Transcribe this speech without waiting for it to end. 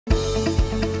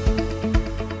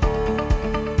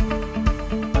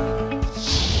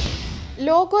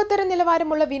ലോകോത്തര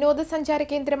നിലവാരമുള്ള വിനോദസഞ്ചാര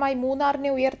കേന്ദ്രമായി മൂന്നാറിനെ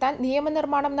ഉയർത്താൻ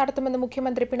നിയമനിർമ്മാണം നടത്തുമെന്ന്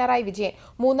മുഖ്യമന്ത്രി പിണറായി വിജയൻ.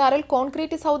 മൂന്നാറിൽ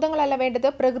കോൺക്രീറ്റ് സൗധങ്ങളല്ല വേണ്ടത്,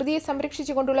 പ്രകൃതിയെ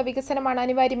സംരക്ഷിച്ചുകൊണ്ടുള്ള വികസനമാണ്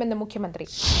അനിവാര്യമെന്ന് മുഖ്യമന്ത്രി.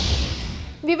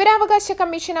 വിവരാവകാശ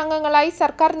കമ്മീഷൻ അംഗങ്ങളായി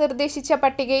സർക്കാർ നിർദ്ദേശിച്ച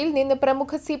പട്ടികയിൽ നിന്ന്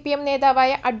പ്രമുഖ CPM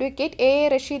നേതാവായ അഡ്വക്കേറ്റ് A.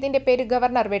 റഷീദിന്റെ പേര്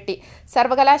ഗവർണർ വെട്ടി.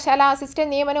 സർവകലാശാല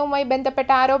അസിസ്റ്റന്റ് നിയമനവുമായി ബന്ധപ്പെട്ട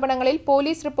ആരോപണങ്ങളിൽ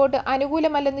പോലീസ് റിപ്പോർട്ട്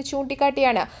അനുകൂലമല്ലെന്ന്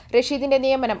ചൂണ്ടിക്കാട്ടിയാണ് റഷീദിന്റെ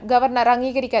നിയമനം ഗവർണർ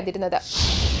അംഗീകരിക്കാതിരുന്നത്.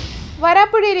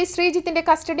 വരാപ്പുഴയിലെ ശ്രീജിത്തിന്റെ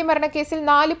കസ്റ്റഡി മരണക്കേസിൽ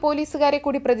 4 പോലീസുകാരെ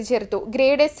കൂടി പ്രതി ചേർത്തു.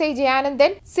 Grade SI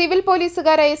Jayanandan, civil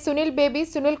പോലീസുകാരായ Sunil baby,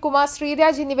 Sunilkumar,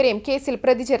 Sreeraj എന്നിവരെയും കേസിൽ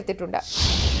പ്രതി ചേർത്തിട്ടുണ്ട്.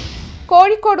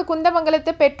 കോഴിക്കോട്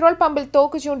കുന്ദമംഗലത്ത് പെട്രോൾ പമ്പിൽ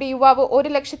തോക്ക് ചൂണ്ടി യുവാവ്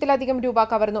 1 ലക്ഷത്തിലധികം രൂപ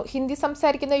കവർന്നു. ഹിന്ദി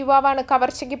സംസാരിക്കുന്ന യുവാവാണ്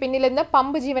കവർച്ചയ്ക്ക് പിന്നിലെന്ന്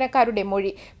പമ്പ് ജീവനക്കാരുടെ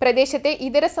മൊഴി. പ്രദേശത്തെ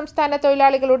ഇതര സംസ്ഥാന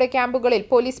തൊഴിലാളികളുടെ ക്യാമ്പുകളിൽ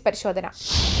പോലീസ് പരിശോധന.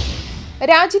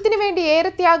 രാജ്യത്തിനു വേണ്ടി ഏറെ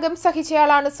ത്യാഗം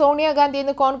സഹിച്ചയാളാണ്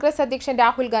സോണിയാഗാന്ധിയെന്ന് കോൺഗ്രസ് അധ്യക്ഷൻ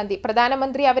രാഹുൽ ഗാന്ധി.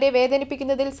 പ്രധാനമന്ത്രി അവരെ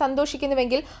വേദനിപ്പിക്കുന്നതിൽ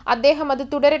സന്തോഷിക്കുന്നുവെങ്കിൽ അദ്ദേഹം അത്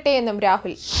തുടരട്ടെയെന്നും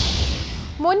രാഹുൽ.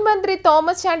 മുൻ മന്ത്രി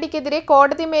തോമസ് ചാണ്ടിക്കെതിരെ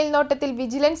കോടതി മേൽനോട്ടത്തിൽ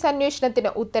വിജിലൻസ് അന്വേഷണത്തിന്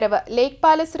ഉത്തരവ്. ലേക്ക്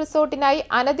പാലസ് റിസോർട്ടിനായി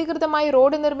അനധികൃതമായി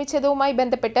റോഡ് നിർമ്മിച്ചതുമായി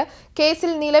ബന്ധപ്പെട്ട്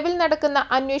കേസിൽ നിലവിൽ നടക്കുന്ന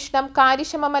അന്വേഷണം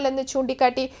കാര്യക്ഷമമല്ലെന്ന്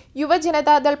ചൂണ്ടിക്കാട്ടി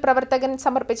യുവജനതാദൾ പ്രവർത്തകൻ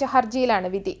സമർപ്പിച്ച ഹർജിയിലാണ്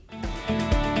വിധി.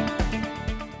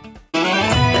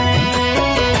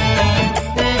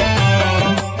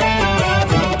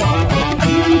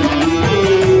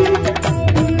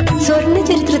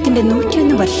 ചരിത്രത്തിന്റെ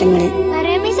 101 വർഷങ്ങൾ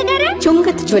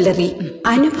ചുങ്കത്ത് ജ്വല്ലറി.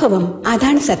 അനുഭവം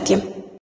അതാണ് സത്യം.